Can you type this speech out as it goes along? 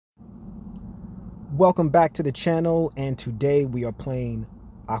Welcome back to the channel, and today we are playing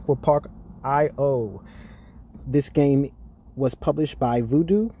Aqua Park IO. This game was published by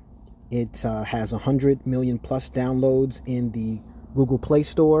VOODOO. It has 100 million plus downloads in the Google Play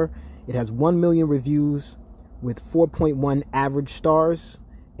Store. It has 1 million reviews with 4.1 average stars,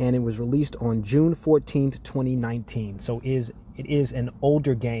 and it was released on June 14th, 2019. So it is an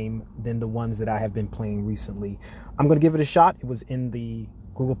older game than the ones that I have been playing recently. I'm going to give it a shot. It was in the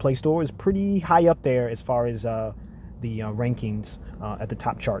Google Play Store. Is pretty high up there as far as the rankings at the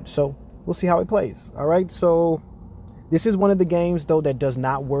top chart. So we'll see how it plays. All right. So this is one of the games, though, that does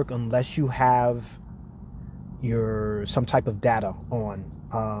not work unless you have some type of data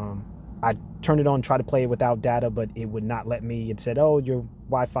on. I turned it on, tried to play it without data, but it would not let me. It said, "Oh, your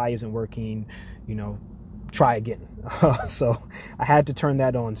Wi-Fi isn't working. You know, try again." So I had to turn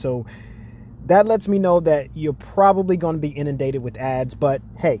that on. So that lets me know that you're probably going to be inundated with ads, but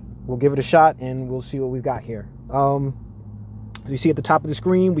hey, we'll give it a shot and we'll see what we've got here. So you see at the top of the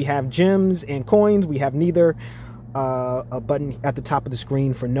screen, we have gems and coins. We have neither. A button at the top of the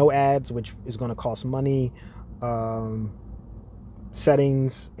screen for no ads, which is going to cost money.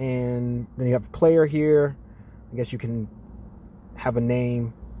 Settings, and then you have the player here. I guess you can have a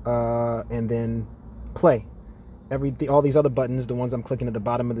name, and then play. All these other buttons, the ones I'm clicking at the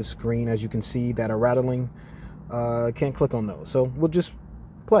bottom of the screen, as you can see, that are rattling, can't click on those. So we'll just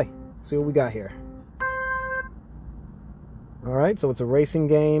play, see what we got here. All right, so it's a racing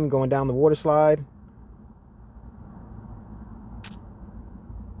game going down the water slide.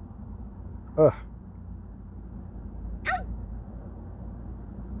 Ugh.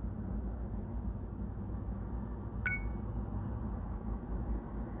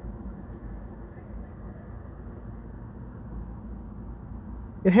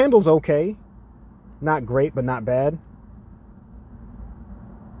 It handles okay. Not great, but not bad.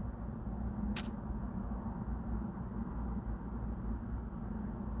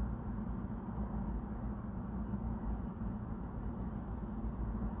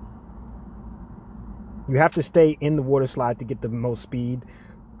 You have to stay in the water slide to get the most speed.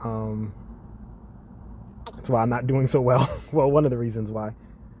 That's why I'm not doing so well. Well, one of the reasons why.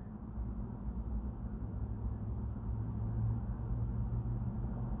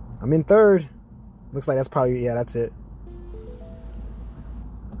 I'm in third. Looks like that's probably, yeah, that's it.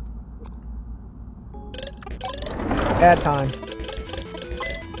 Ad time.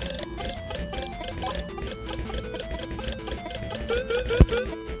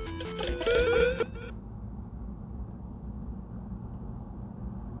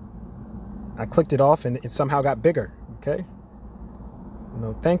 I clicked it off and it somehow got bigger. Okay.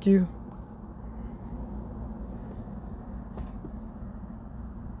 No, thank you.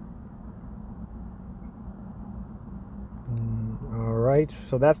 All right,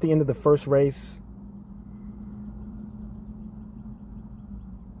 so that's the end of the first race.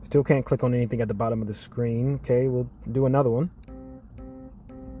 Still can't click on anything at the bottom of the screen. Okay, we'll do another one.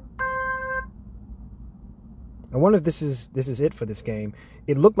 I wonder if this is it for this game.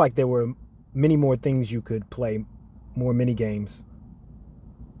 It looked like there were many more things you could play, more mini games.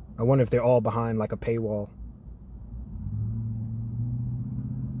 I wonder if they're all behind like a paywall.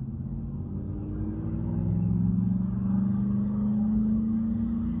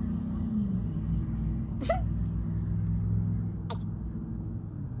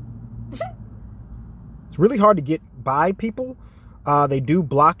 It's really hard to get by people. They do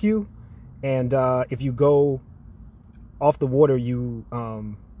block you, and if you go off the water, you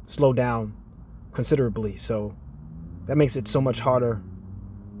slow down considerably. So that makes it so much harder.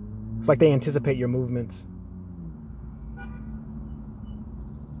 It's like they anticipate your movements.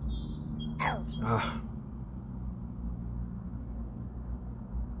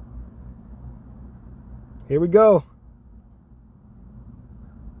 Here we go.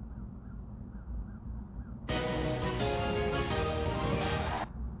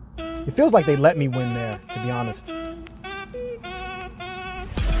 It feels like they let me win there, to be honest.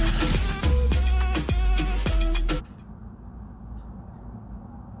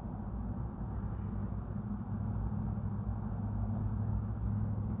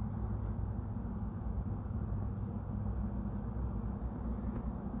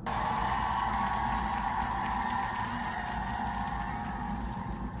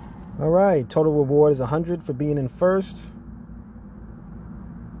 All right, total reward is 100 for being in first.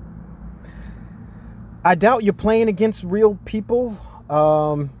 I doubt you're playing against real people.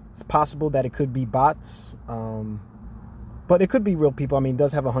 It's possible that it could be bots, but it could be real people. I mean, it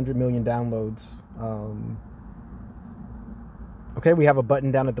does have 100 million downloads. Okay, we have a button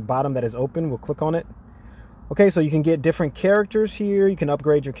down at the bottom that is open. We'll click on it. Okay, so you can get different characters here. You can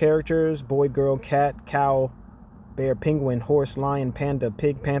upgrade your characters: boy, girl, cat, cow, bear, penguin, horse, lion, panda,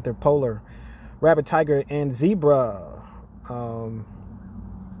 pig, panther, polar, rabbit, tiger, and zebra. You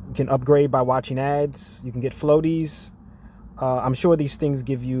can upgrade by watching ads. You can get floaties. I'm sure these things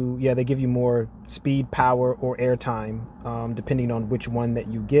give you, yeah, they give you more speed, power, or airtime, depending on which one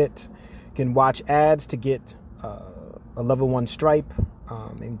that you get. You can watch ads to get a level 1 stripe,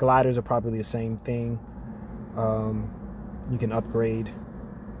 and gliders are probably the same thing. You can upgrade.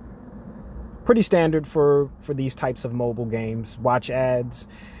 Pretty standard for these types of mobile games. Watch ads,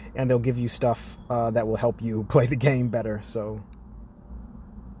 and they'll give you stuff that will help you play the game better. So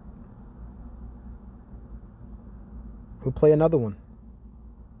we'll play another one.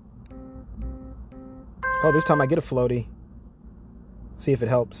 Oh, this time I get a floaty. See if it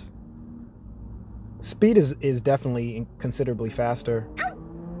helps. Speed is definitely considerably faster.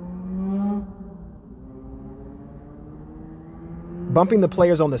 Bumping the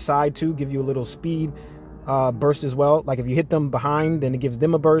players on the side too give you a little speed burst as well. Like if you hit them behind, then it gives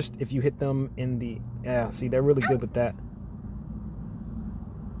them a burst. If you hit them in the, yeah, see, they're really good with that.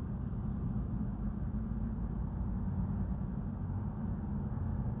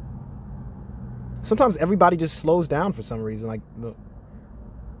 Sometimes everybody just slows down for some reason. Like the,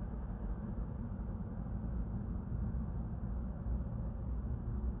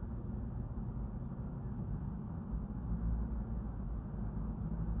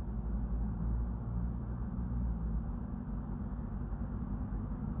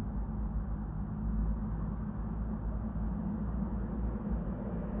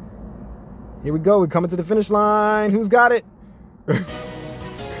 here we go. We're coming to the finish line. Who's got it?